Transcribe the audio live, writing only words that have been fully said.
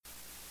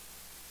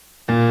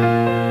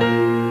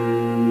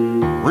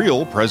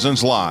Real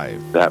Presence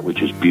Live. That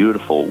which is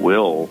beautiful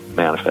will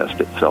manifest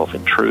itself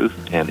in truth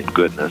and in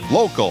goodness.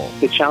 Local.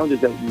 The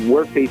challenges that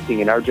we're facing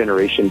in our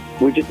generation,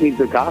 we just need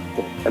the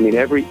gospel. I mean,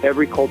 every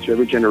culture,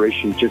 every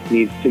generation just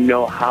needs to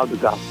know how the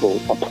gospel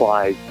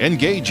applies.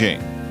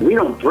 Engaging. We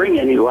don't bring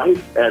any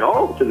life at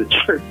all to the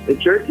church. The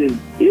church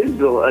is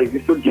the life.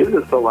 It's what gives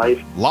us the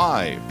life.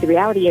 Live. The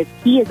reality is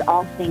He is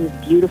all things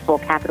beautiful,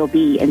 capital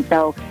B. And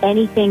so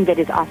anything that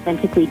is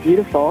authentically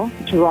beautiful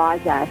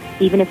draws us,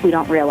 even if we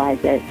don't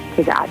realize it,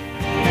 to God.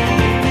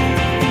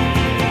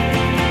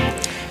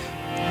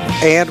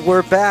 And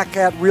we're back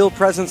at Real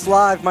Presence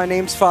Live. My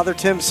name's Father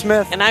Tim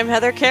Smith. And I'm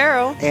Heather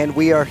Caro. And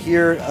we are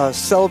here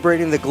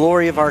celebrating the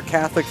glory of our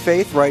Catholic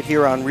faith right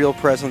here on Real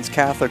Presence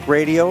Catholic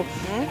Radio.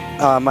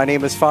 My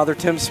name is Father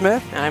Tim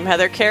Smith. I'm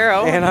Heather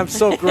Caro. And I'm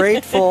so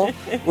grateful.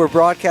 We're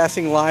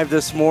broadcasting live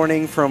this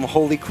morning from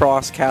Holy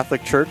Cross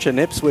Catholic Church in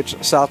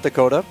Ipswich, South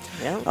Dakota.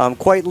 Yeah.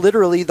 Quite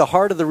literally the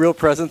heart of the Real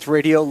Presence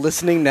Radio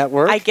listening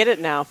network. I get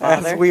it now,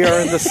 Father. As we are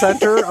in the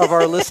center of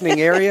our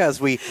listening area, as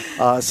we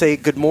say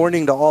good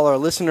morning to all our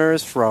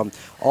listeners from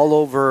all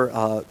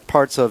over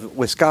parts of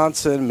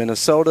Wisconsin,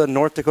 Minnesota,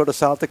 North Dakota,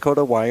 South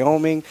Dakota,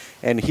 Wyoming,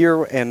 and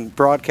here and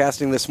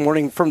broadcasting this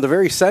morning from the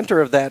very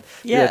center of that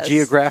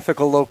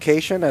geographical location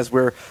as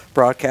we're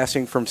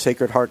broadcasting from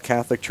Sacred Heart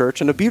Catholic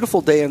Church. And a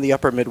beautiful day in the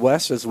upper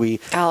Midwest as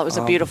we... Oh, it was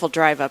a beautiful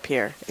drive up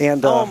here.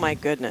 And oh, my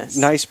goodness.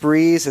 Nice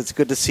breeze. It's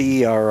good to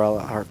see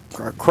our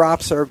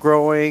crops are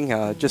growing,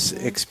 just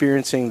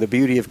experiencing the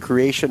beauty of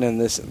creation in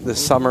this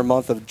summer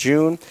month of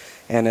June.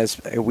 And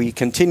as we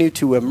continue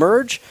to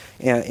emerge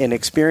and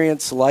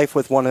experience life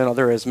with one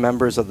another as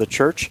members of the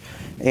church.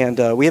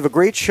 And we have a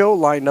great show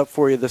lined up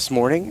for you this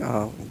morning.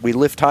 We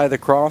lift high the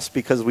cross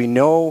because we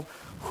know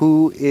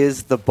who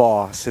is the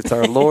boss. It's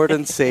our Lord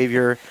and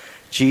Savior,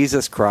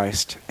 Jesus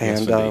Christ.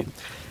 And yes,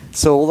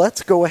 so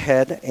let's go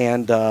ahead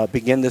and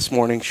begin this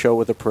morning's show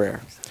with a prayer.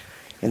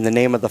 In the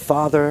name of the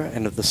Father,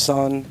 and of the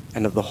Son,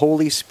 and of the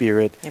Holy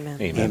Spirit. Amen.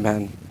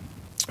 Amen.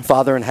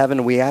 Father in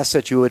heaven, we ask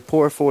that you would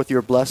pour forth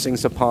your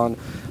blessings upon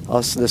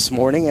us this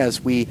morning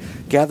as we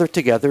gather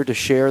together to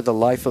share the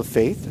life of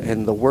faith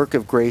and the work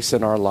of grace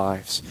in our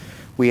lives.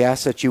 We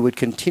ask that you would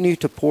continue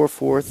to pour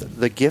forth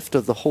the gift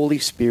of the Holy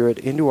Spirit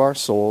into our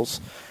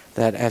souls,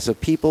 that as a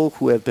people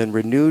who have been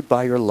renewed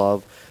by your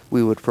love,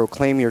 we would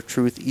proclaim your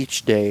truth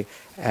each day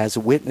as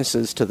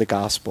witnesses to the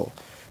gospel.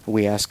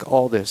 We ask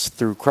all this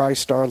through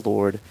Christ our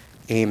Lord.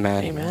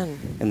 Amen.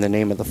 Amen. In the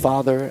name of the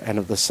Father, and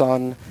of the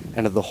Son,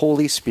 and of the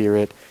Holy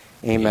Spirit.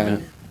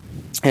 Amen.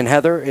 And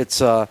Heather,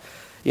 it's,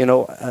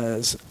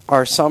 as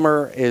our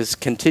summer is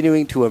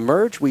continuing to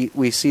emerge,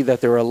 we see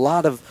that there are a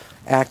lot of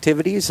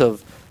activities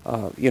of,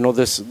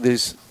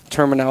 this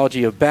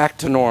terminology of back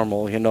to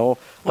normal,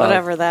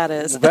 Whatever that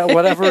is.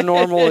 Whatever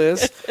normal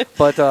is.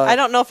 But I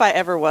don't know if I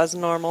ever was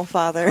normal,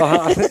 Father.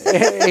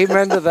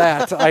 Amen to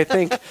that. I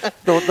think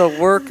the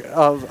work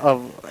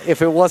of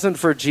if it wasn't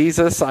for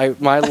Jesus,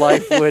 my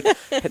life would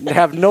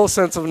have no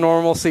sense of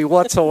normalcy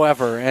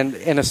whatsoever, and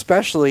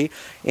especially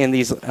in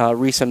these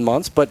recent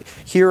months. But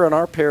here in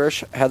our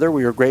parish, Heather,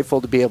 we are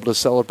grateful to be able to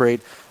celebrate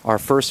our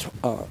first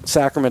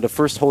sacrament of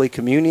First Holy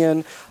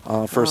Communion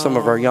for some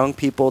of our young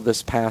people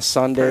this past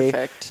Sunday.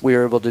 Perfect. We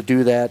were able to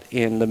do that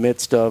in the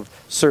midst of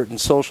certain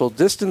social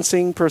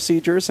distancing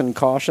procedures and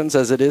cautions,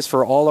 as it is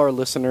for all our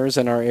listeners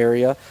in our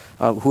area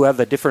who have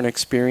a different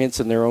experience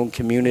in their own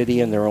community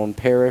and their own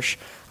parish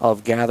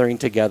of gathering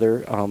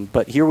together.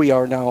 But here we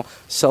are now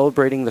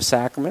celebrating the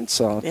sacraments.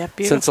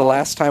 Since the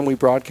last time we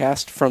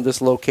broadcast from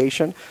this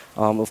location,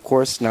 of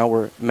course,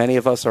 now many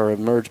of us are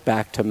emerged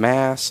back to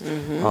Mass,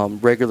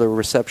 regular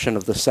reception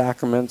of the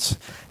sacraments,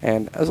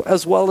 and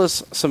as well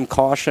as some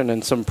caution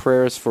and some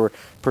prayers for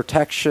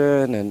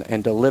protection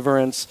and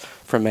deliverance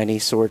from any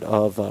sort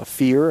of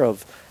fear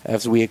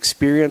as we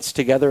experience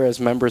together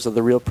as members of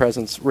the Real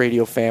Presence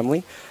Radio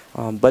family.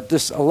 But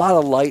just a lot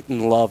of light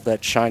and love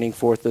that's shining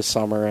forth this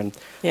summer. And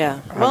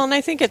and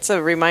I think it's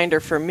a reminder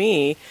for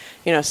me,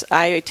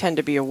 I tend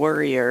to be a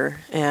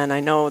worrier, and I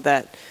know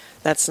that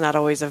that's not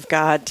always of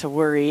God to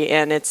worry,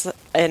 and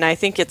I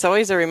think it's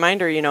always a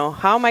reminder,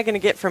 how am I going to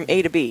get from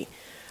A to B?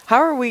 How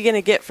are we going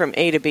to get from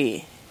A to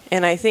B?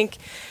 And I think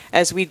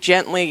as we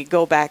gently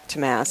go back to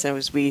Mass, and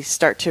as we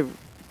start to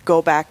go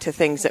back to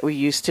things that we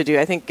used to do,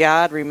 I think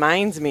God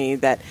reminds me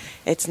that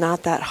it's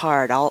not that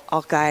hard.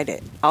 I'll guide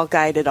it. I'll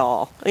guide it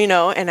all,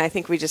 and I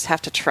think we just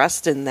have to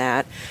trust in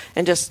that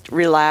and just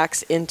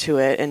relax into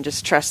it and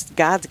just trust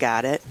God's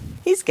got it.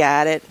 He's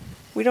got it.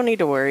 We don't need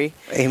to worry.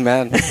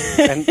 Amen.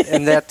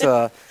 and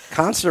that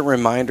constant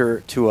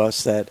reminder to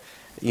us that,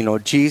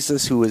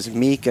 Jesus, who is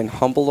meek and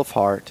humble of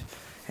heart,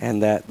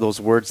 and that those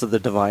words of the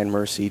divine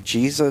mercy,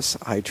 Jesus,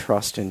 I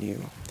trust in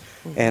you.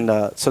 And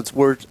so it's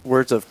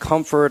words of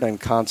comfort and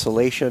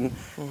consolation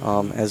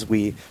as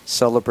we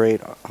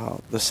celebrate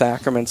the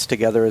sacraments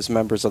together as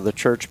members of the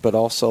church, but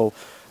also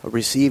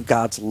receive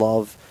God's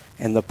love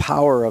and the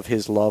power of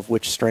his love,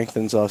 which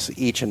strengthens us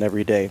each and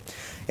every day.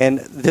 And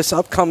this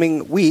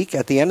upcoming week,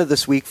 at the end of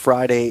this week,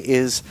 Friday,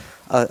 is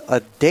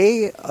a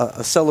day,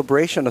 a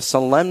celebration, a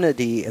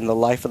solemnity in the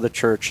life of the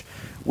church,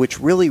 which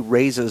really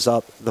raises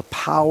up the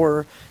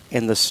power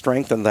and the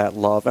strength of that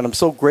love. And I'm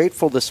so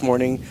grateful this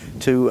morning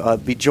to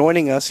be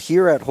joining us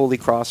here at Holy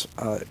Cross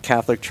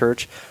Catholic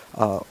Church.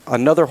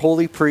 Another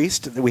holy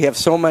priest. We have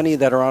so many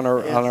that are on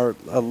our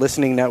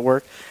listening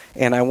network,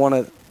 and I want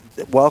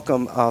to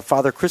welcome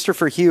Father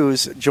Christopher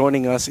Hughes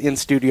joining us in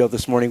studio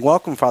this morning.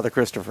 Welcome, Father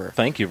Christopher.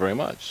 Thank you very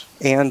much.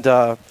 And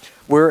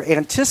we're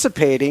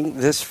anticipating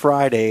this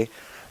Friday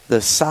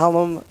the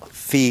solemn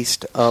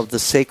feast of the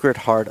Sacred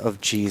Heart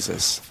of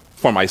Jesus.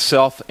 For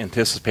myself,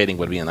 anticipating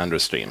would be an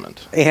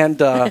understatement. And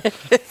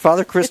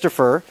Father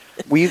Christopher,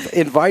 we've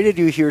invited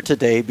you here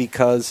today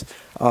because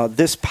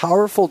this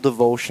powerful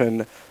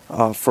devotion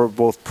for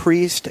both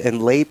priest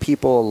and lay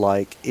people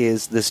alike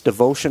is this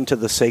devotion to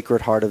the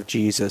Sacred Heart of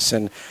Jesus.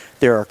 And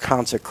there are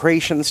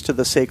consecrations to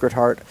the Sacred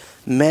Heart.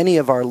 Many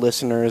of our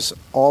listeners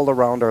all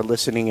around our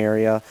listening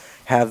area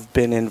have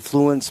been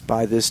influenced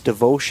by this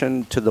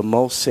devotion to the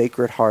most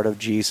Sacred Heart of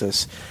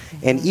Jesus.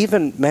 And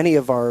even many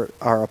of our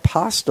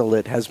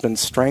apostolate has been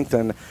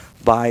strengthened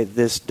by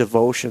this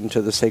devotion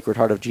to the Sacred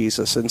Heart of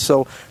Jesus. And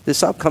so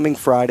this upcoming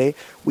Friday,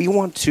 we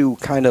want to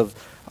kind of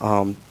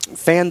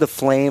fan the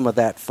flame of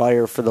that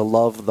fire for the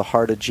love of the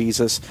heart of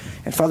Jesus.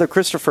 And Father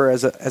Christopher,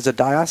 as a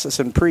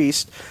diocesan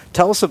priest,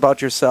 tell us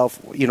about yourself.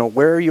 You know,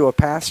 where are you a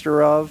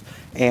pastor of?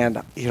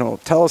 And, you know,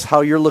 tell us how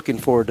you're looking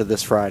forward to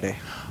this Friday.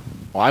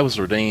 Well, I was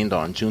ordained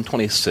on June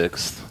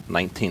 26th,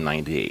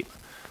 1998.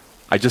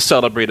 I just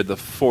celebrated the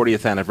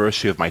 40th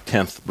anniversary of my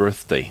 10th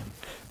birthday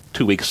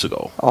 2 weeks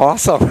ago.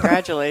 Awesome.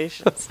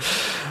 Congratulations.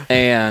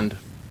 And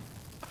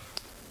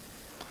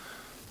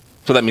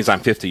so that means I'm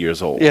 50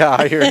 years old. Yeah,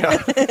 I hear you.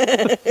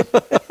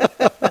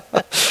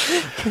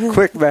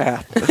 Quick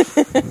math.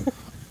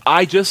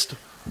 I guess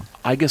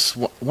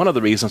one of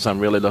the reasons I'm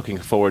really looking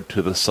forward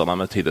to the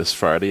solemnity this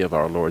Friday of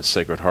our Lord's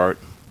Sacred Heart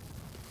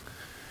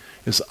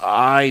is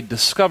I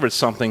discovered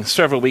something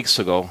several weeks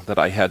ago that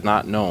I had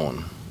not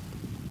known.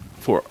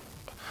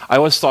 I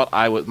always thought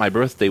my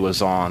birthday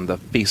was on the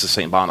feast of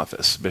St.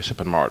 Boniface,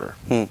 Bishop and Martyr.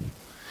 And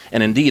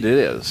indeed it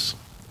is.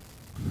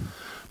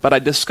 But I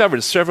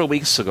discovered several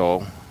weeks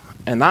ago,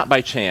 and not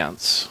by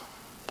chance,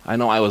 I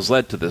know I was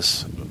led to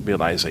this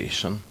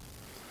realization,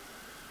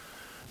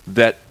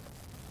 that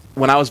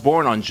when I was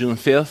born on June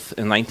 5th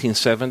in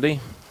 1970,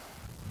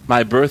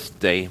 my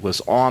birthday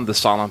was on the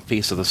solemn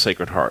feast of the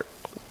Sacred Heart.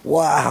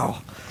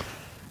 Wow.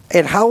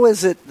 And how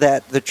is it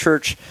that the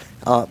church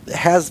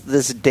has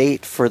this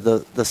date for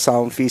the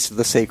solemn feast of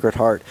the Sacred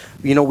Heart?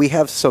 You know, we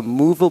have some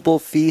movable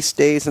feast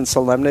days and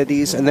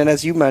solemnities, and then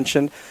as you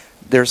mentioned,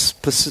 there's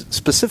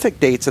specific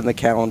dates in the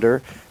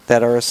calendar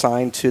that are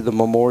assigned to the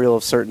memorial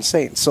of certain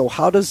saints. So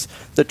how does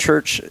the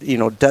church, you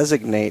know,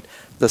 designate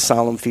the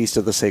solemn feast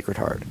of the Sacred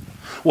Heart?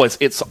 Well,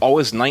 it's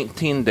always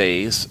 19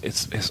 days.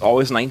 It's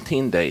always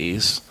 19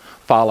 days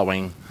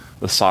following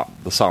the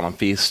solemn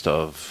feast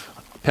of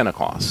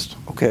Pentecost.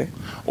 Okay.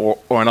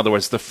 Or in other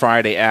words, the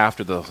Friday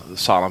after the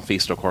solemn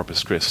feast of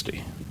Corpus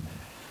Christi.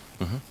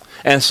 Mm-hmm.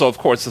 And so, of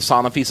course, the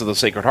solemn feast of the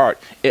Sacred Heart,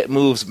 it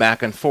moves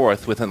back and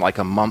forth within like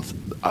a month,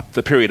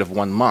 the period of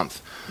 1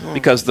 month,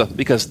 because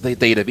the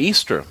date of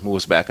Easter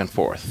moves back and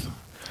forth.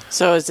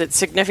 So is it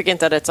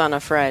significant that it's on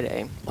a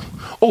Friday?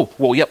 Oh,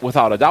 well, yep,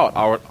 without a doubt,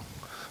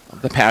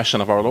 the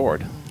Passion of our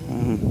Lord.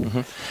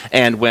 Mm-hmm.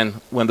 And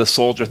when the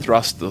soldier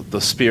thrust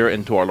the spear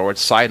into our Lord's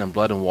side and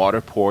blood and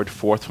water poured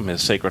forth from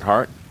his Sacred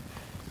Heart,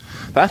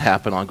 that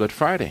happened on Good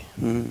Friday,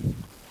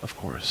 of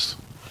course.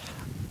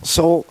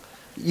 So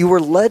you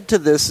were led to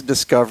this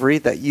discovery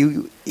that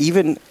you,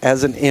 even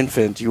as an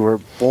infant, you were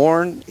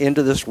born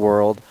into this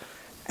world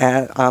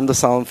on the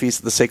solemn feast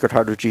of the Sacred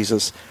Heart of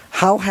Jesus.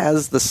 How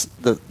has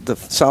the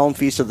solemn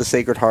feast of the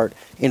Sacred Heart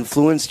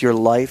influenced your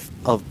life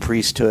of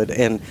priesthood?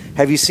 And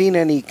have you seen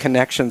any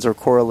connections or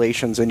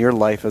correlations in your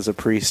life as a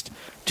priest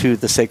to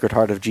the Sacred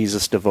Heart of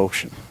Jesus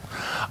devotion?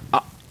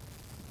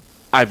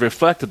 I've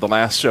reflected the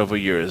last several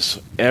years.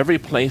 Every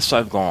place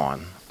I've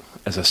gone,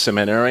 as a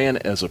seminarian,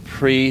 as a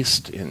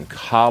priest, in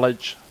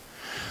college,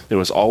 there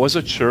was always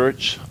a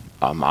church,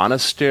 a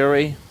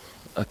monastery,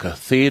 a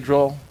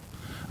cathedral,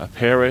 a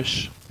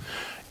parish,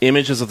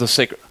 images of the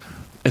sacred.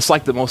 It's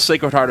like the most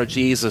Sacred Heart of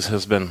Jesus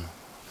has been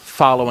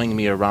following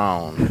me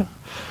around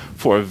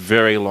for a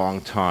very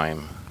long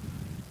time.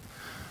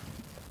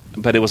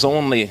 But it was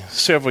only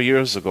several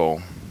years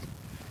ago,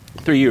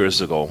 3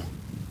 years ago,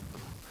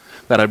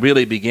 that I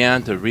really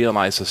began to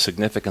realize the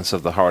significance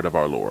of the heart of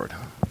our Lord.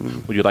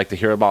 Would you like to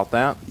hear about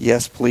that?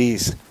 Yes,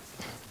 please.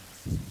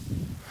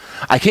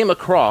 I came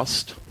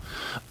across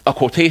a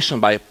quotation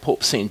by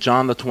Pope St.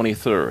 John the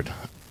 23rd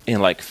in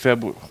like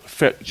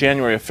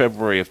January or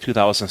February of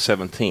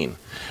 2017.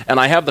 And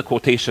I have the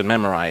quotation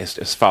memorized,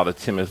 as Father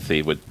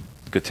Timothy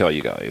could tell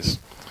you guys.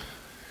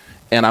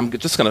 And I'm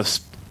just going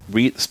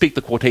to speak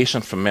the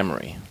quotation from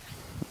memory.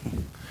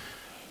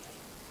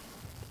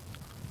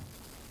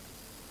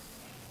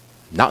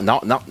 Now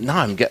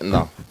I'm getting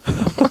the...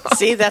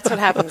 See, that's what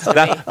happens to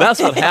me.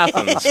 That's what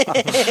happens.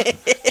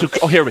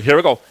 Here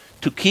we go.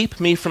 To keep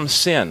me from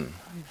sin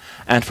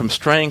and from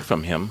straying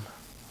from him,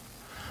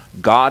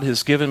 God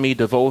has given me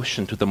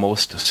devotion to the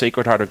most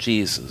Sacred Heart of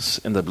Jesus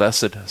in the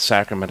blessed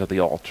sacrament of the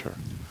altar.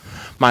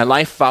 My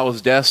life vow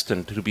is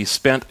destined to be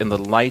spent in the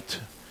light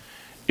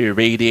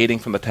irradiating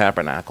from the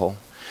tabernacle,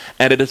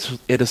 and it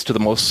is to the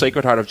most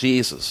Sacred Heart of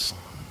Jesus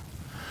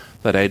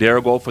that I dare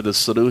go for the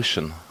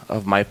solution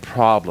of my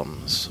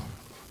problems.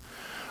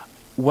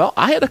 Well,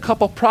 I had a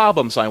couple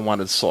problems I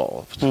wanted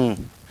solved.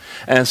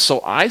 And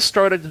so I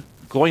started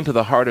going to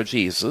the heart of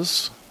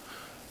Jesus,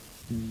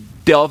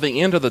 delving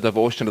into the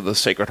devotion of the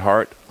Sacred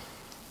Heart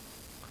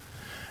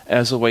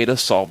as a way to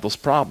solve those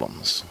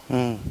problems.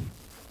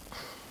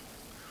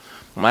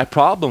 My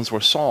problems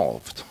were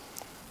solved.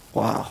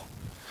 Wow.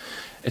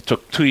 It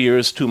took 2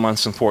 years, 2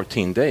 months, and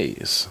 14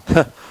 days.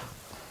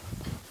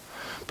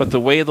 But the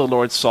way the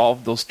Lord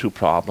solved those two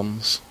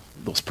problems,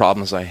 those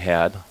problems I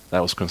had, that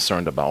I was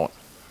concerned about,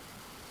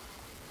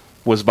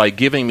 was by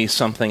giving me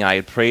something I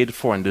had prayed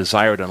for and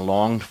desired and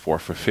longed for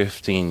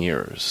 15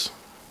 years.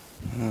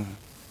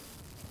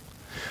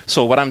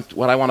 So what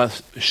I want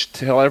to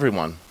tell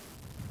everyone,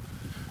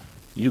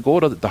 you go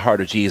to the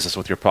heart of Jesus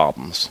with your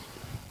problems.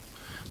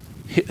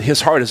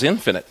 His heart is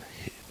infinite.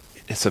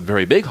 It's a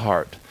very big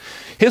heart.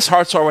 His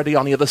heart's already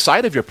on the other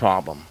side of your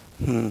problem.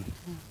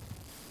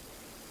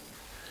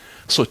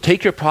 So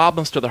take your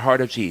problems to the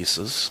heart of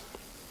Jesus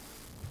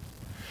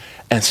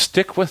and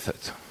stick with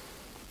it.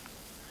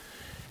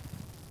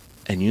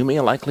 And you may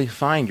likely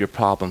find your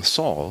problem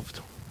solved,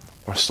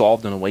 or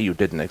solved in a way you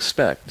didn't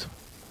expect.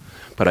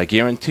 But I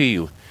guarantee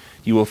you,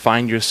 you will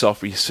find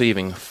yourself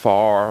receiving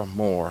far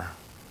more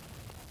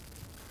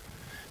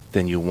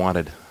than you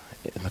wanted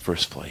in the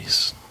first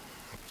place.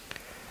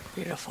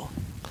 Beautiful.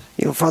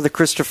 You know, Father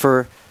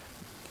Christopher,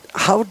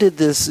 how did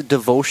this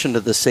devotion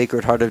to the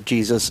Sacred Heart of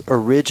Jesus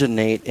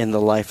originate in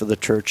the life of the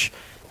church?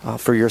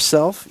 For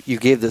yourself, you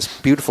gave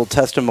this beautiful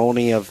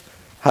testimony of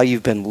how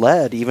you've been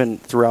led, even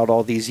throughout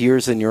all these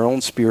years in your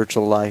own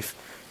spiritual life,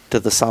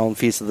 to the Solemn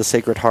Feast of the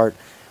Sacred Heart.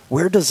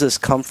 Where does this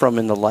come from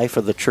in the life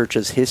of the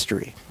church's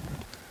history?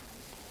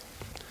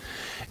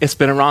 It's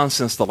been around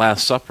since the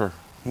Last Supper,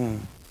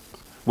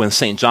 when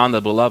St. John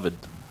the Beloved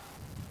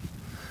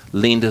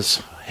leaned his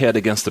head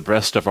against the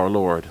breast of our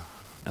Lord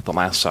at the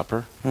Last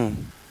Supper,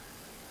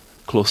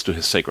 close to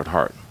his Sacred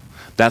Heart.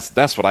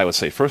 That's what I would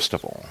say first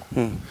of all.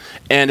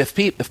 And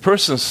if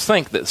persons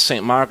think that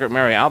St. Margaret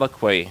Mary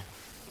Alacoque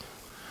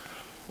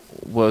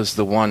was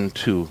the one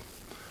to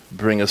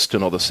bring us to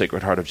know the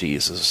Sacred Heart of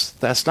Jesus,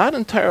 that's not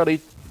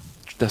entirely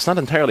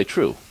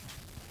true.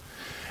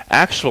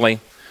 Actually,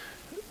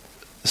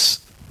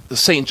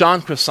 St.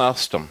 John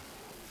Chrysostom,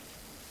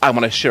 I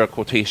want to share a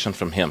quotation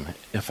from him,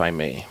 if I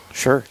may.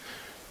 Sure.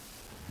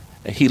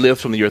 He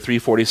lived from the year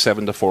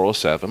 347 to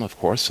 407, of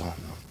course,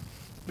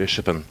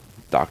 bishop and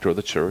doctor of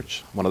the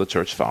church, one of the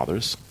church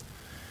fathers.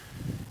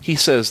 He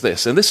says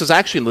this, and this is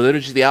actually in the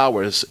Liturgy of the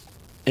Hours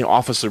in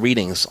Office of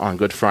Readings on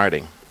Good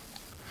Friday.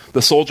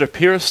 The soldier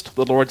pierced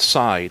the Lord's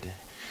side.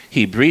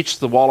 He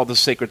breached the wall of the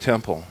sacred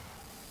temple.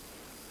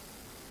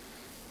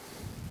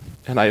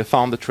 And I have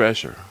found the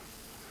treasure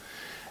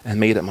and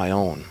made it my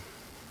own.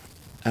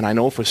 And I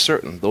know for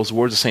certain those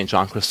words of St.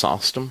 John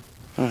Chrysostom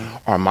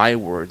are my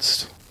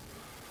words.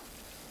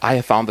 I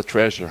have found the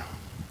treasure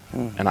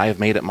and I have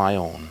made it my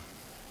own.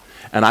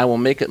 And I will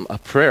make it a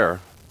prayer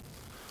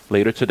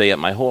later today at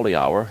my holy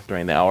hour,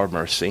 during the hour of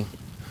mercy,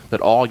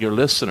 that all your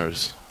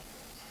listeners,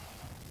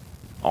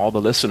 all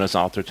the listeners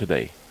out there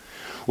today,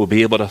 will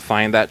be able to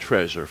find that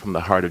treasure from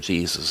the heart of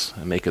Jesus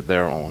and make it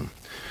their own.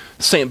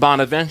 St.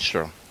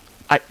 Bonaventure,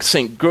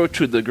 St.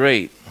 Gertrude the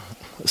Great,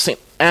 St.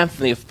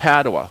 Anthony of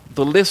Padua,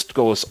 the list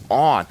goes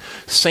on.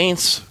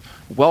 Saints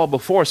well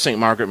before St.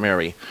 Margaret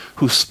Mary,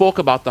 who spoke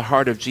about the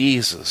heart of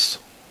Jesus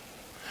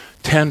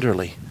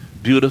tenderly,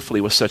 beautifully,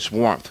 with such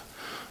warmth.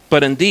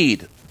 But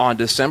indeed, on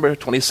December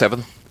 27,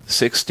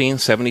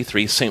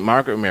 1673, St.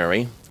 Margaret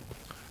Mary,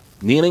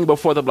 kneeling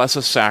before the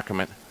Blessed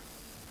Sacrament,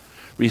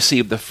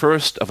 received the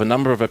first of a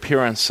number of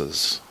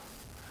appearances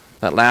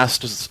that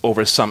lasted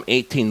over some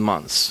 18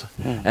 months.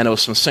 And it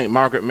was from St.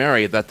 Margaret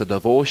Mary that the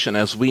devotion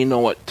as we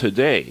know it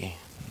today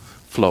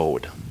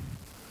flowed.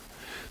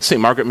 St.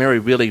 Margaret Mary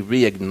really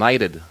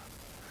reignited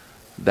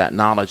that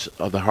knowledge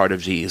of the heart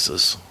of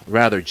Jesus.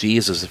 Rather,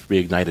 Jesus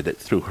reignited it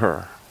through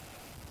her.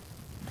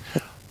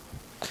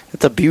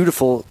 It's a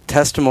beautiful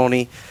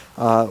testimony.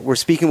 We're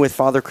speaking with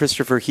Father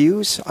Christopher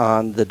Hughes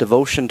on the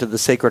devotion to the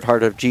Sacred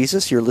Heart of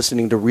Jesus. You're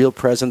listening to Real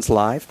Presence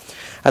Live.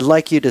 I'd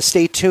like you to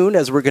stay tuned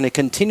as we're going to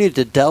continue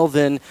to delve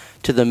in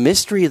to the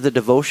mystery of the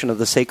devotion of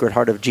the Sacred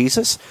Heart of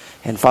Jesus.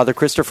 And Father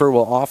Christopher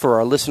will offer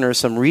our listeners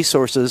some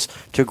resources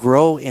to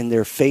grow in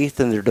their faith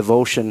and their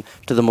devotion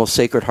to the most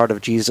Sacred Heart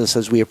of Jesus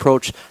as we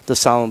approach the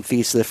Solemn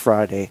Feast this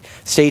Friday.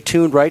 Stay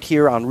tuned right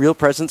here on Real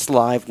Presence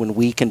Live when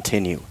we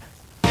continue.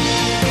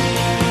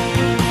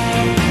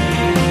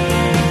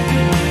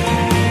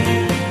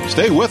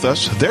 Stay with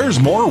us.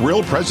 There's more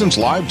Real Presence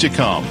Live to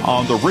come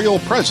on the Real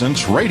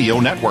Presence Radio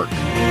Network.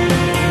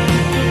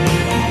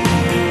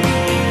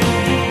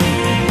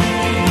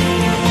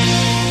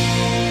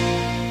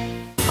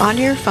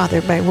 Honor your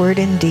father by word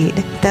and deed,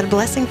 that a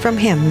blessing from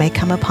him may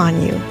come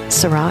upon you.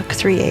 Sirach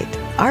 3:8.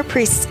 Our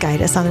priests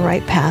guide us on the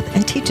right path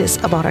and teach us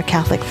about our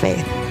Catholic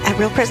faith. At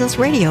Real Presence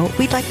Radio,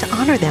 we'd like to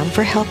honor them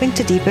for helping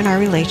to deepen our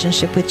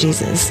relationship with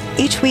Jesus.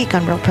 Each week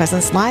on Real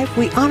Presence Live,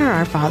 we honor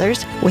our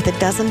fathers with a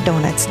dozen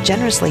donuts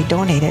generously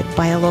donated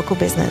by a local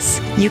business.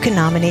 You can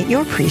nominate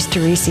your priest to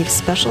receive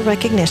special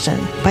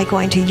recognition by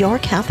going to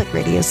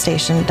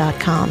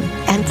yourcatholicradiostation.com.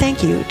 And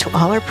thank you to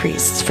all our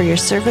priests for your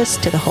service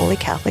to the Holy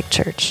Catholic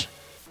Church.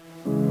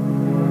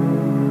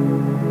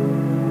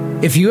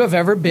 If you have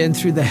ever been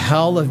through the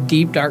hell of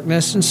deep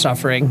darkness and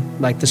suffering,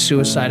 like the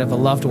suicide of a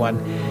loved one,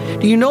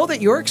 do you know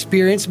that your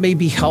experience may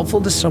be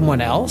helpful to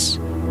someone else?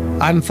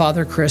 I'm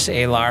Father Chris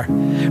Alar.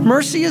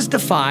 Mercy is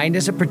defined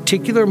as a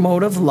particular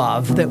mode of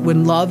love that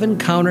when love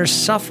encounters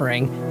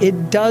suffering,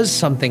 it does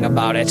something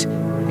about it.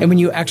 And when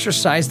you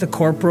exercise the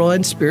corporal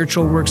and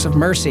spiritual works of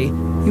mercy,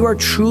 you are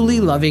truly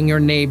loving your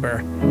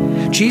neighbor.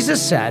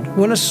 Jesus said,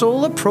 "When a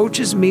soul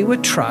approaches me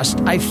with trust,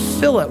 I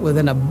fill it with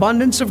an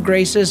abundance of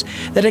graces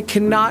that it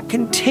cannot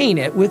contain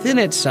it within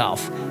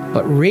itself,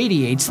 but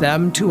radiates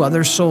them to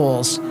other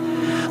souls."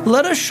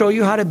 Let us show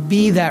you how to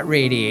be that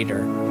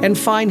radiator and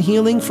find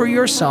healing for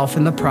yourself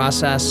in the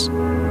process.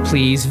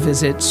 Please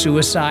visit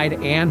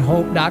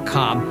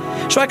suicideandhope.com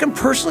so I can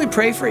personally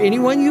pray for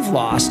anyone you've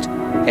lost,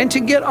 and to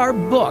get our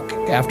book,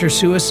 After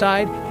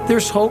Suicide,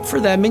 There's Hope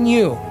for Them in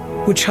You,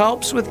 which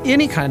helps with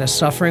any kind of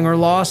suffering or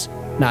loss,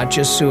 not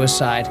just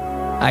suicide.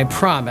 I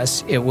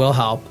promise it will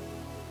help.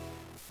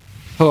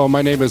 Hello,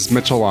 my name is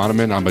Mitchell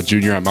Loneman. I'm a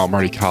junior at Mount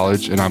Marty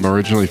College, and I'm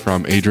originally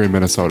from Adrian,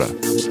 Minnesota.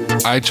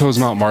 I chose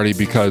Mount Marty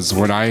because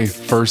when I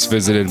first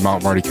visited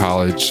Mount Marty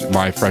College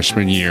my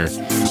freshman year,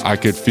 I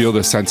could feel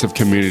the sense of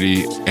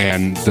community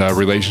and the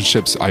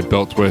relationships I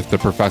built with the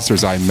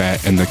professors I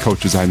met and the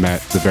coaches I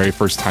met the very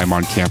first time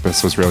on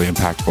campus was really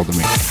impactful to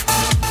me.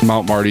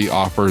 Mount Marty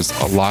offers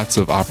lots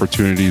of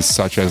opportunities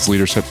such as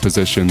leadership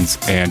positions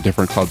and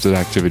different clubs and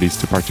activities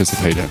to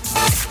participate in.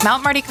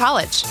 Mount Marty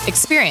College.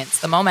 Experience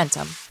the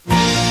momentum.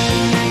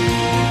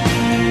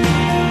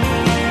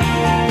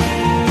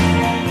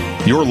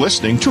 You're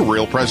listening to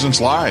Real Presence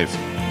Live.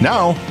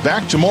 Now,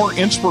 back to more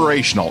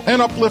inspirational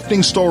and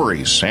uplifting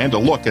stories and a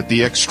look at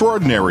the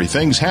extraordinary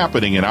things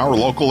happening in our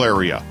local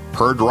area.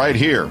 Heard right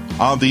here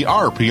on the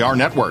RPR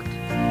Network.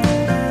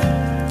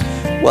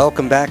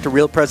 Welcome back to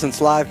Real Presence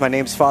Live. My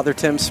name's Father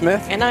Tim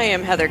Smith. And I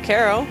am Heather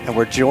Carroll. And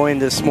we're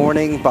joined this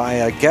morning by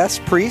a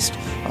guest priest,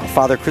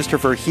 Father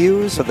Christopher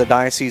Hughes of the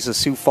Diocese of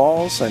Sioux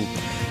Falls. And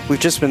we've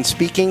just been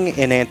speaking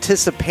in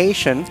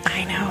anticipation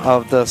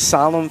of the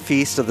solemn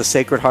feast of the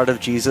Sacred Heart of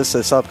Jesus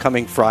this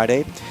upcoming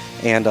Friday.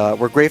 And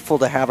we're grateful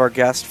to have our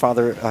guest,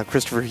 Father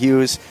Christopher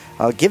Hughes,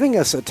 giving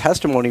us a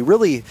testimony,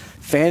 really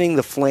fanning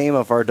the flame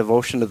of our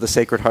devotion to the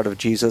Sacred Heart of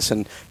Jesus.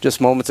 And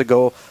just moments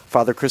ago,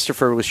 Father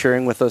Christopher was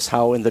sharing with us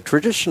how in the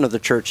tradition of the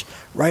Church,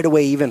 right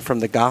away even from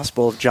the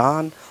Gospel of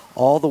John,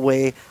 all the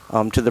way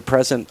to the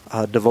present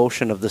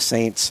devotion of the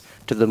saints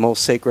to the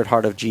most Sacred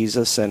Heart of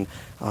Jesus. And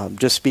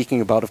just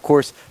speaking about, of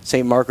course,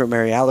 St. Margaret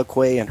Mary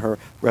Alacoque and her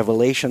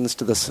revelations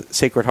to the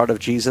Sacred Heart of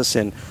Jesus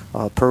in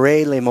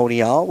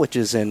Paray-le-Monial, which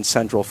is in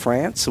central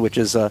France, which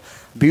is a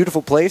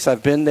beautiful place.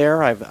 I've been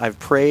there. I've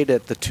prayed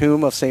at the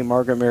tomb of St.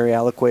 Margaret Mary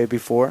Alacoque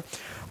before.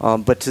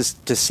 But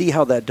to see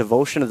how that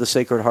devotion of the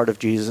Sacred Heart of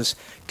Jesus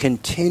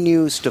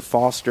continues to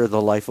foster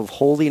the life of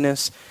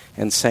holiness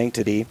and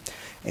sanctity.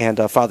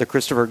 And Father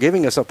Christopher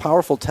giving us a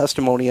powerful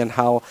testimony on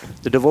how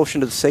the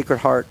devotion to the Sacred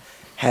Heart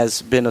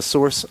has been a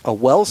source, a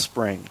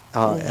wellspring,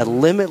 a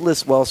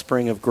limitless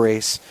wellspring of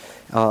grace,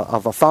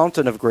 of a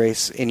fountain of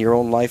grace in your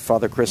own life,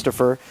 Father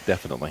Christopher.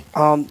 Definitely.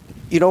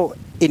 You know,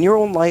 in your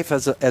own life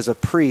as a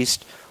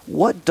priest,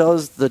 what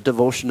does the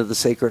devotion to the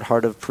Sacred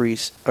Heart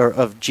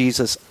of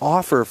Jesus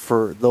offer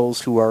for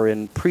those who are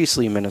in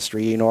priestly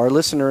ministry? You know, our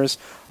listeners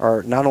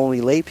are not only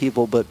lay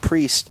people but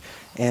priests,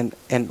 and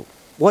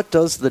what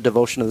does the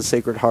devotion of the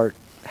Sacred Heart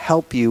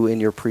help you in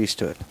your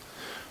priesthood?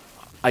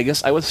 I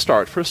guess I would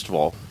start, first of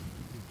all,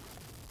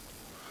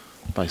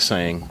 by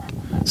saying,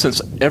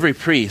 since every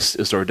priest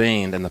is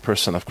ordained in the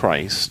person of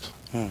Christ,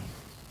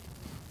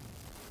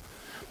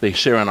 they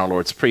share in our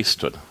Lord's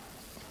priesthood.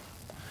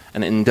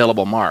 An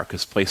indelible mark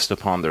is placed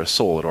upon their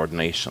soul at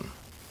ordination.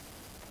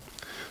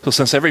 So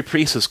since every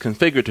priest is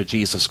configured to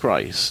Jesus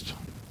Christ,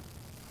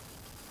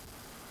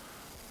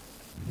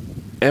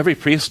 every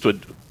priest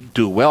would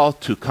do well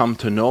to come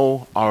to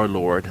know our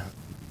Lord,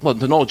 well,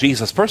 to know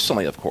Jesus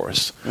personally, of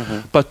course,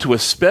 but to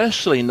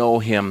especially know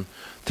him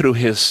through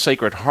his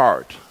Sacred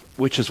Heart,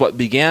 which is what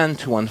began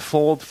to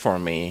unfold for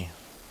me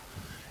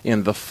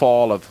in the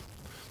fall of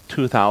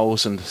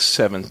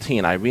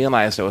 2017. I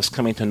realized I was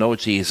coming to know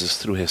Jesus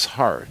through his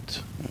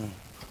heart,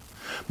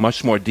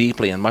 much more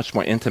deeply and much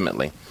more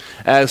intimately,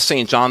 as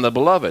St. John the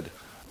Beloved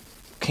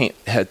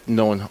had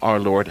known our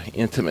Lord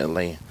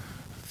intimately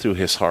through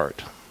his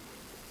heart.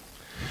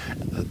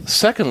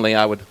 Secondly,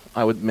 I would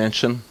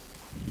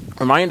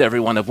remind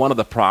everyone of one of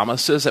the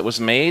promises that was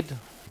made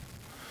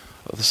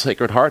of the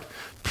Sacred Heart.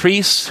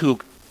 Priests who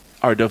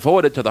are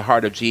devoted to the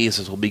heart of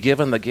Jesus will be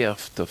given the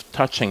gift of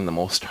touching the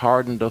most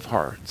hardened of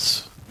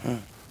hearts.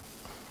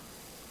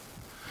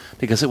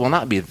 Because it will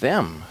not be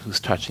them who's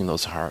touching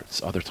those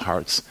hearts, other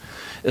hearts.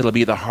 It'll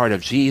be the heart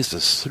of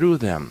Jesus through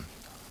them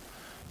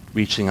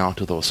reaching out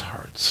to those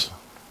hearts.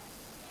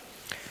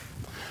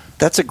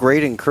 That's a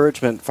great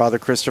encouragement, Father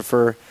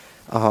Christopher,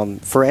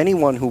 for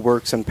anyone who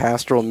works in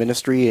pastoral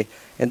ministry.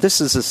 And this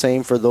is the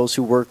same for those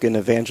who work in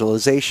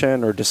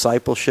evangelization or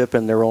discipleship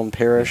in their own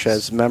parish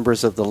as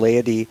members of the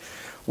laity.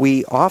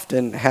 We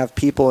often have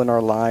people in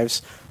our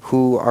lives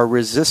who are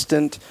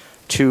resistant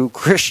to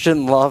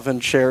Christian love and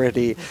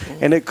charity.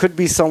 And it could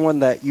be someone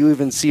that you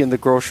even see in the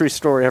grocery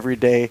store every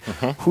day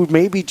who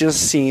maybe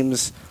just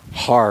seems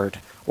hard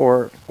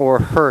or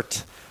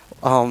hurt.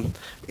 And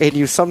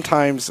you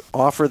sometimes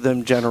offer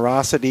them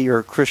generosity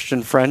or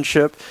Christian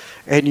friendship,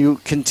 and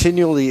you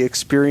continually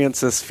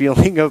experience this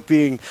feeling of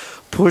being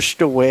pushed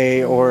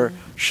away or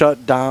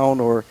shut down,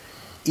 or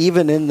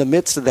even in the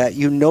midst of that,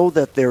 you know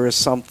that there is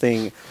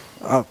something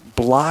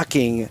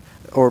blocking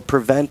or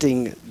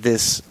preventing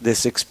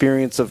this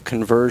experience of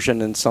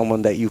conversion in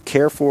someone that you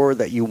care for,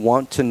 that you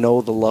want to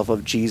know the love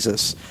of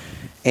Jesus.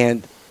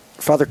 And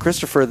Father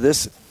Christopher,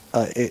 this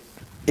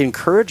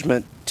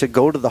encouragement to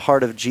go to the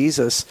heart of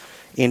Jesus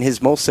in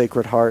his most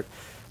sacred heart,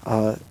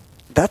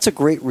 that's a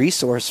great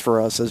resource for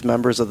us as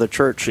members of the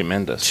church.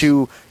 Tremendous.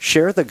 To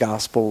share the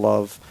gospel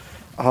love.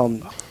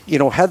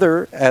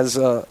 Heather, as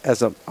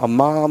a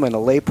mom and a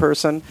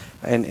layperson,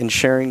 and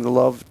sharing the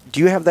love, do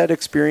you have that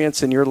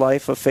experience in your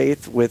life of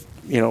faith with,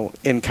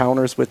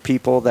 encounters with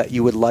people that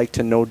you would like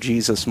to know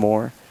Jesus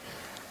more?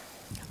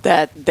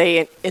 That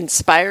they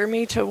inspire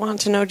me to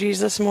want to know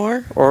Jesus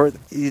more? Or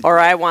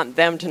I want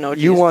them to know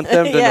Jesus. You want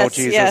them to know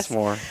Jesus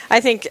more.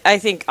 I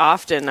think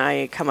often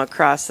I come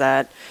across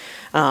that.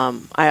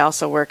 I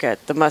also work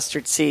at the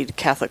Mustard Seed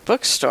Catholic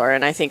Bookstore,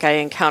 and I think I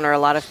encounter a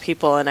lot of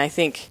people, and I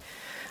think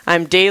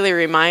I'm daily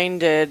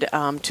reminded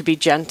to be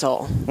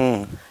gentle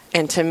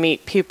and to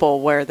meet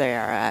people where they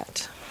are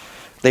at.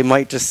 They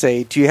might just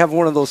say, do you have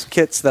one of those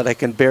kits that I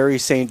can bury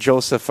St.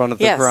 Joseph under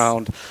the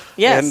ground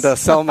and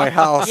sell my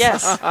house?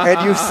 Yes.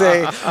 And you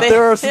say,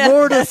 there's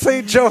more to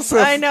St. Joseph.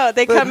 I know.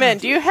 They come in.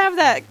 Do you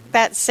have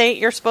that saint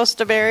you're supposed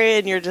to bury?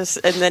 And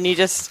then you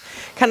just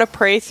kind of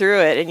pray through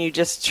it.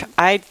 And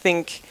I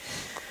think,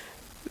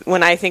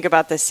 when I think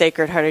about the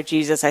Sacred Heart of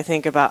Jesus, I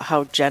think about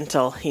how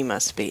gentle he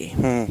must be.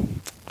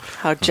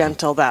 How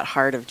gentle that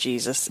heart of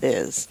Jesus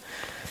is.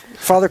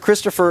 Father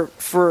Christopher,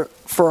 for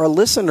our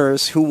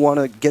listeners who want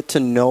to get to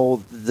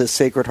know the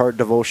Sacred Heart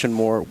devotion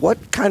more,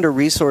 what kind of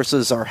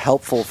resources are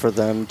helpful for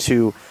them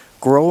to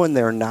grow in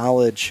their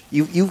knowledge?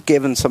 You've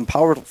given some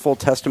powerful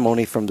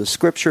testimony from the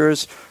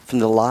scriptures, from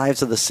the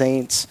lives of the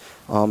saints,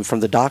 from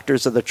the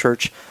doctors of the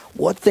church.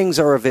 What things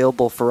are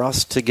available for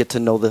us to get to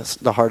know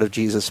the heart of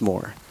Jesus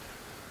more?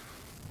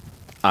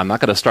 I'm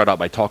not going to start out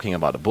by talking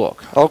about a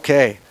book.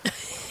 Okay.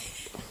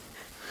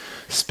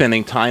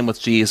 Spending time with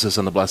Jesus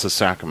in the Blessed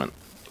Sacrament.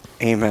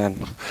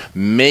 Amen.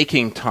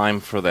 Making time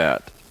for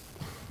that.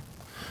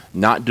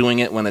 Not doing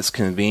it when it's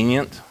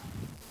convenient,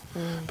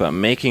 but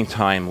making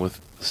time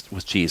with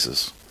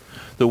Jesus.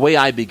 The way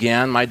I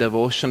began my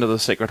devotion to the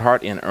Sacred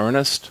Heart in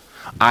earnest,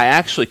 I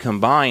actually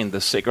combined the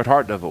Sacred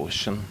Heart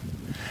devotion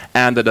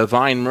and the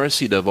Divine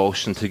Mercy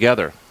devotion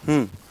together.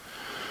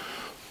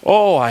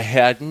 Oh, I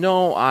had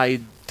no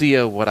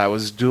idea what I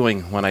was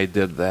doing when I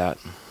did that.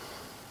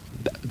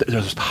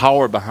 There's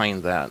power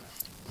behind that.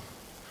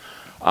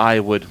 I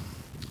would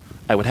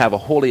have a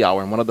holy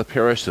hour in one of the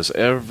parishes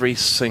every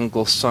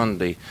single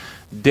Sunday.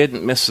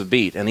 Didn't miss a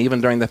beat. And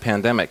even during the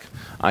pandemic,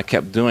 I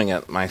kept doing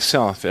it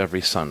myself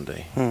every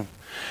Sunday.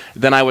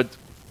 Then I would,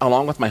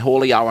 along with my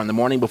holy hour in the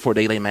morning before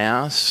daily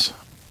Mass,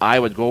 I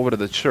would go over to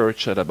the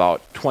church at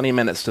about 20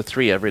 minutes to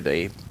 3 every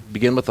day,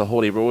 begin with the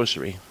Holy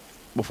Rosary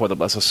before the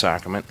Blessed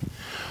Sacrament.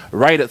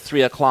 Right at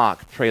 3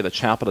 o'clock, pray the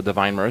Chaplet of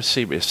Divine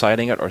Mercy,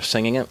 reciting it or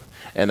singing it,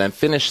 and then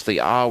finish the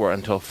hour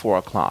until 4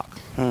 o'clock.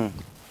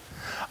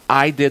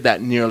 I did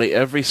that nearly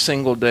every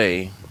single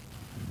day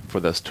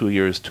for those 2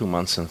 years, 2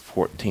 months, and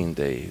 14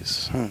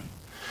 days.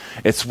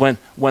 It's when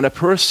a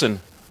person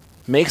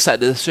makes that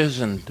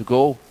decision to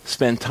go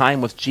spend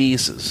time with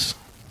Jesus,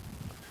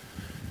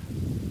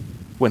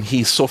 when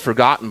he's so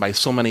forgotten by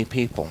so many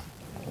people,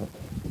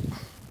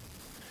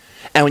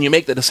 and when you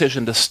make the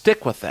decision to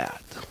stick with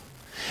that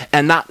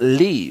and not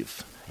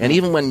leave, and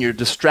even when you're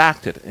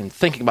distracted and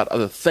thinking about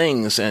other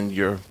things and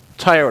you're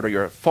tired or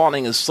you're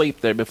falling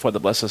asleep there before the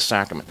Blessed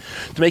Sacrament,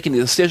 to making the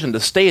decision to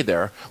stay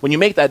there, when you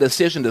make that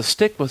decision to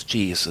stick with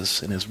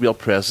Jesus in his real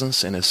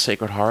presence, in his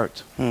Sacred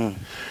Heart,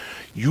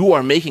 you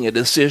are making a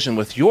decision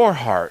with your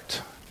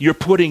heart. You're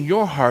putting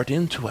your heart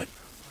into it.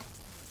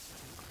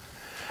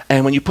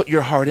 And when you put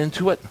your heart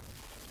into it,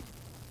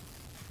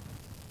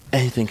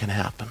 anything can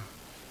happen.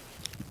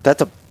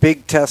 That's a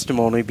big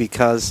testimony,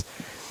 because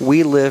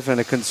we live in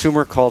a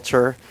consumer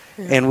culture,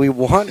 and we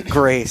want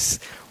grace.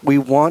 We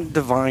want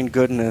divine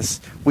goodness.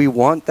 We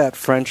want that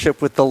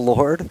friendship with the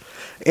Lord.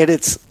 And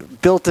it's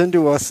built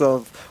into us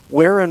of,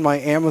 where in my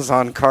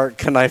Amazon cart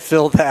can I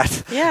fill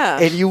that? Yeah.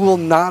 And you will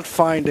not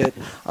find it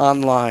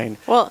online.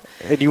 Well,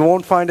 and you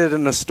won't find it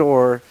in a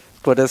store.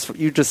 But as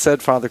you just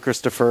said, Father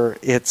Christopher,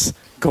 it's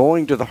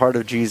going to the heart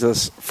of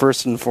Jesus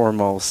first and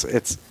foremost.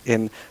 It's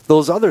in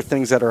those other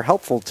things that are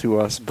helpful to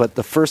us, but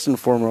the first and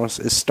foremost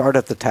is start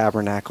at the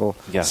tabernacle.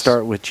 Yes.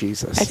 Start with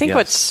Jesus. I think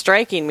what's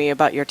striking me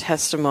about your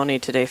testimony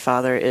today,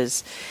 Father,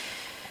 is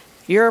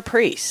you're a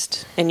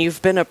priest, and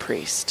you've been a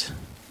priest.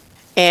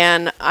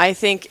 And I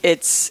think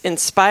it's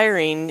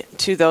inspiring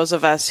to those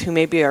of us who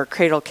maybe are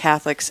cradle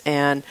Catholics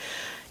and,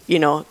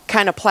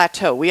 kind of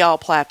plateau. We all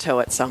plateau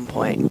at some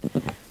point.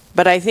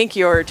 But I think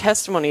your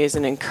testimony is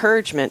an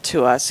encouragement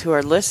to us who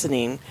are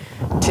listening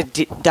to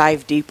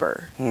dive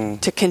deeper,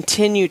 to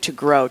continue to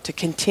grow, to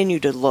continue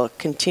to look,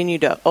 continue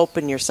to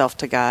open yourself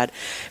to God.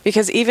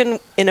 Because even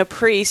in a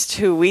priest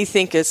who we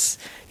think is,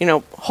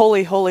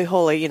 holy, holy,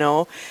 holy,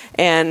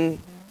 and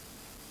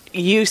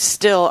you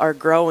still are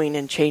growing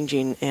and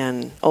changing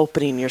and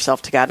opening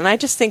yourself to God. And I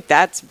just think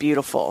that's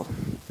beautiful.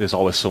 There's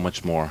always so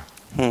much more.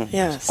 Yes.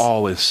 There's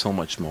always so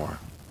much more.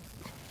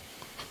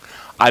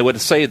 I would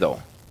say,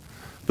 though,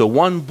 the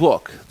one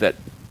book that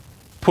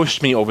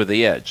pushed me over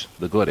the edge,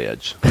 the good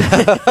edge.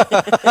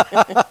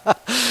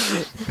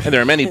 And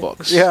there are many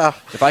books. Yeah.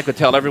 If I could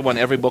tell everyone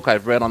every book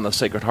I've read on the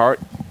Sacred Heart,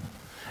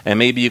 and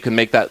maybe you can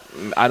make that,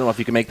 I don't know if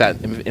you can make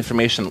that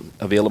information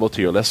available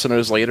to your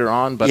listeners later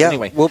on, but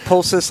anyway. We'll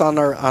post this on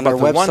our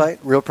website,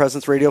 Real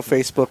Presence Radio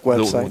Facebook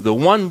website. The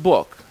one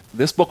book,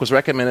 this book was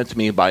recommended to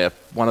me by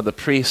one of the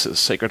priests at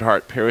Sacred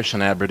Heart Parish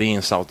in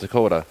Aberdeen, South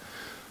Dakota,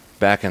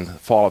 back in the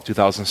fall of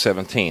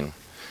 2017.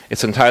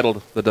 It's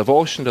entitled The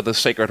Devotion to the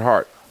Sacred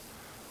Heart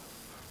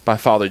by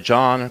Father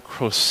John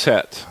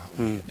Crosset.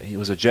 He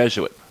was a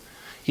Jesuit.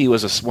 He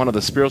was one of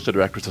the spiritual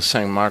directors of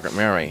St. Margaret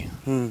Mary.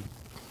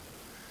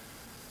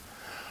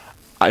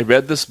 I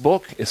read this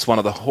book. It's one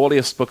of the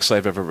holiest books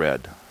I've ever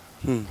read.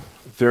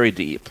 Very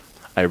deep.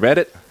 I read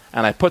it,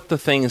 and I put the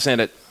things in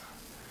it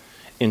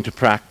into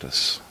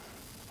practice.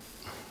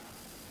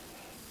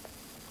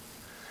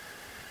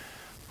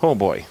 Oh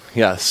boy,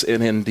 yes,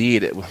 and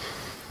indeed it.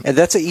 And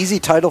that's an easy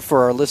title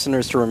for our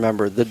listeners to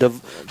remember.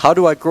 How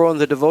do I grow in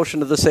the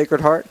devotion of the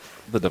Sacred Heart?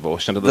 The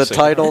Devotion of the Sacred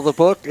Heart. The title of the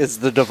book is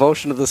The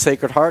Devotion of the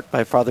Sacred Heart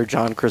by Father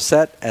John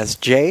Crosset,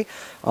 S.J.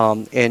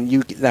 And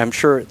I'm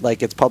sure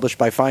it's published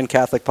by fine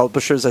Catholic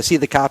publishers. I see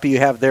the copy you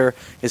have there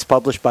is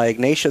published by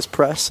Ignatius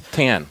Press.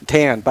 Tan.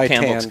 Tan. Books.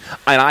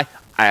 And I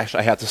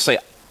actually have to say,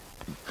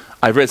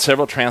 I've read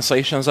several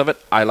translations of it.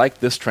 I like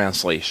this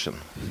translation.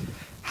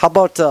 How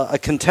about a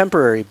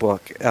contemporary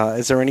book?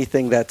 Is there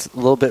anything that's a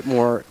little bit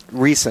more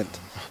recent?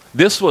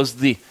 This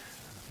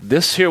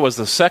here was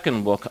the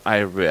second book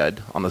I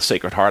read on the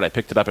Sacred Heart. I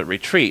picked it up at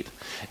retreat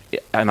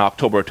in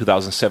October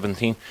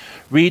 2017.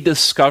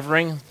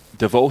 Rediscovering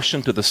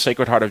Devotion to the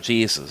Sacred Heart of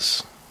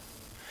Jesus.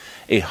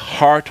 A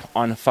Heart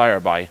on Fire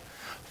by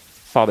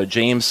Father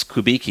James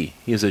Kubicki.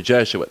 He's a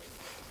Jesuit.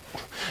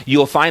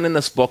 You'll find in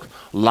this book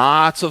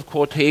lots of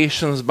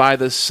quotations by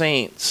the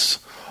saints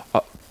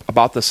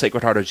about the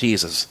Sacred Heart of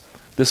Jesus.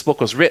 This book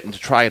was written to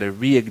try to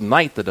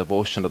reignite the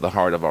devotion to the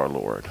heart of our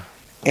Lord.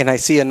 And I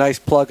see a nice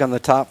plug on the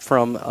top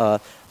from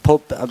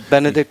Pope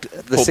Benedict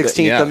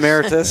XVI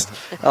Emeritus.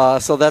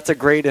 So that's a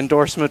great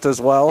endorsement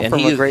as well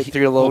from a great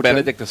theologian. Pope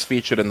Benedict is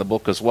featured in the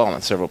book as well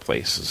in several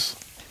places.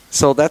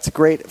 So that's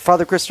great.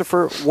 Father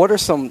Christopher, what are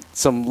some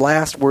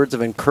last words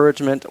of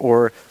encouragement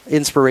or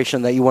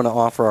inspiration that you want to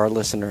offer our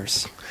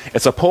listeners?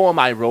 It's a poem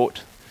I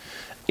wrote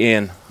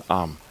in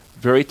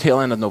very tail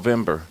end of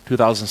November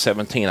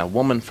 2017. A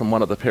woman from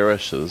one of the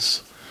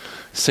parishes,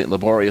 St.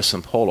 Laborius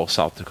in Polo,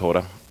 South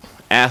Dakota,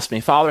 asked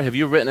me, Father, have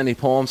you written any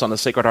poems on the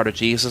Sacred Heart of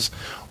Jesus?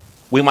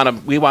 We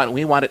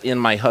want it in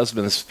my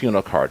husband's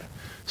funeral card.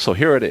 So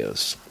here it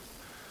is.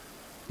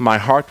 My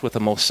heart with the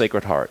most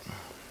sacred heart.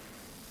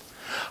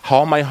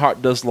 How my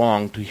heart does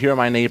long to hear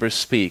my neighbors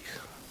speak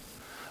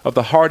of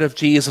the heart of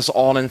Jesus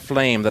all in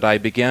flame that I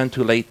began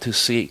too late to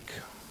seek.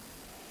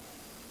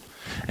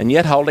 And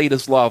yet how late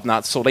is love,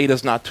 not so late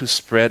as not to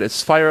spread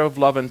its fire of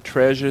love and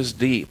treasures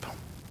deep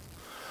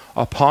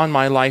upon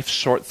my life's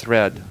short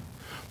thread.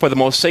 For the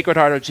most sacred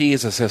heart of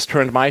Jesus has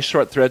turned my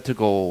short thread to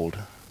gold,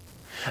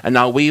 and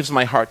now weaves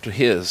my heart to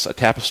his, a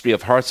tapestry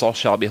of hearts all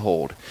shall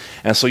behold.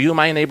 And so you,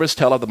 my neighbors,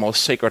 tell of the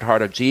most sacred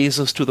heart of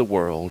Jesus to the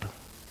world.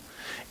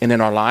 And in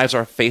our lives,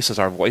 our faces,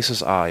 our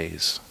voices,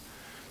 eyes,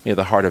 may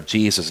the heart of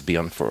Jesus be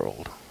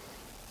unfurled.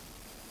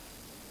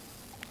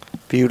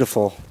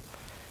 Beautiful.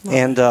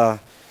 And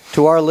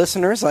to our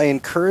listeners, I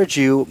encourage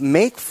you,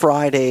 make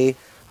Friday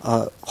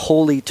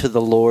holy to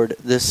the Lord,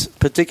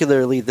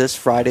 particularly this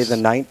Friday the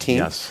 19th.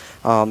 Yes.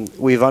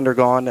 We've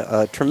undergone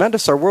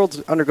our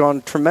world's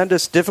undergone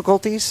tremendous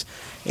difficulties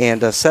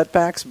and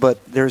setbacks, but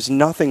there's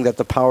nothing that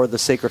the power of the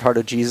Sacred Heart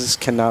of Jesus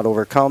cannot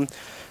overcome.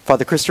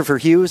 Father Christopher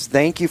Hughes,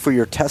 thank you for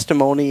your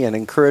testimony and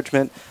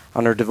encouragement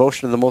on our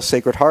devotion to the Most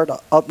Sacred Heart.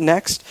 Up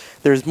next,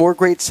 there's more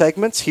great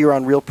segments here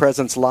on Real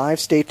Presence Live.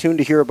 Stay tuned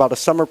to hear about a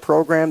summer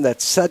program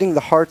that's setting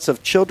the hearts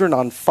of children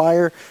on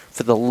fire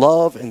for the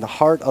love and the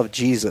heart of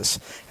Jesus.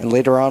 And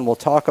later on, we'll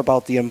talk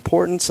about the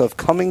importance of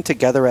coming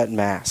together at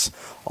Mass.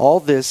 All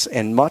this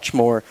and much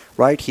more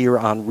right here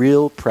on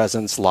Real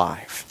Presence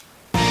Live.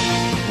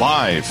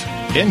 Live,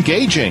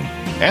 engaging,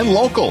 and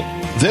local.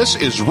 This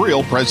is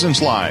Real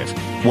Presence Live,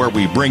 where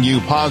we bring you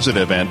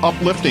positive and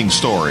uplifting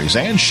stories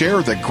and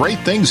share the great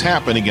things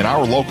happening in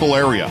our local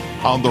area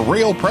on the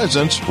Real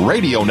Presence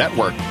Radio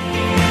Network.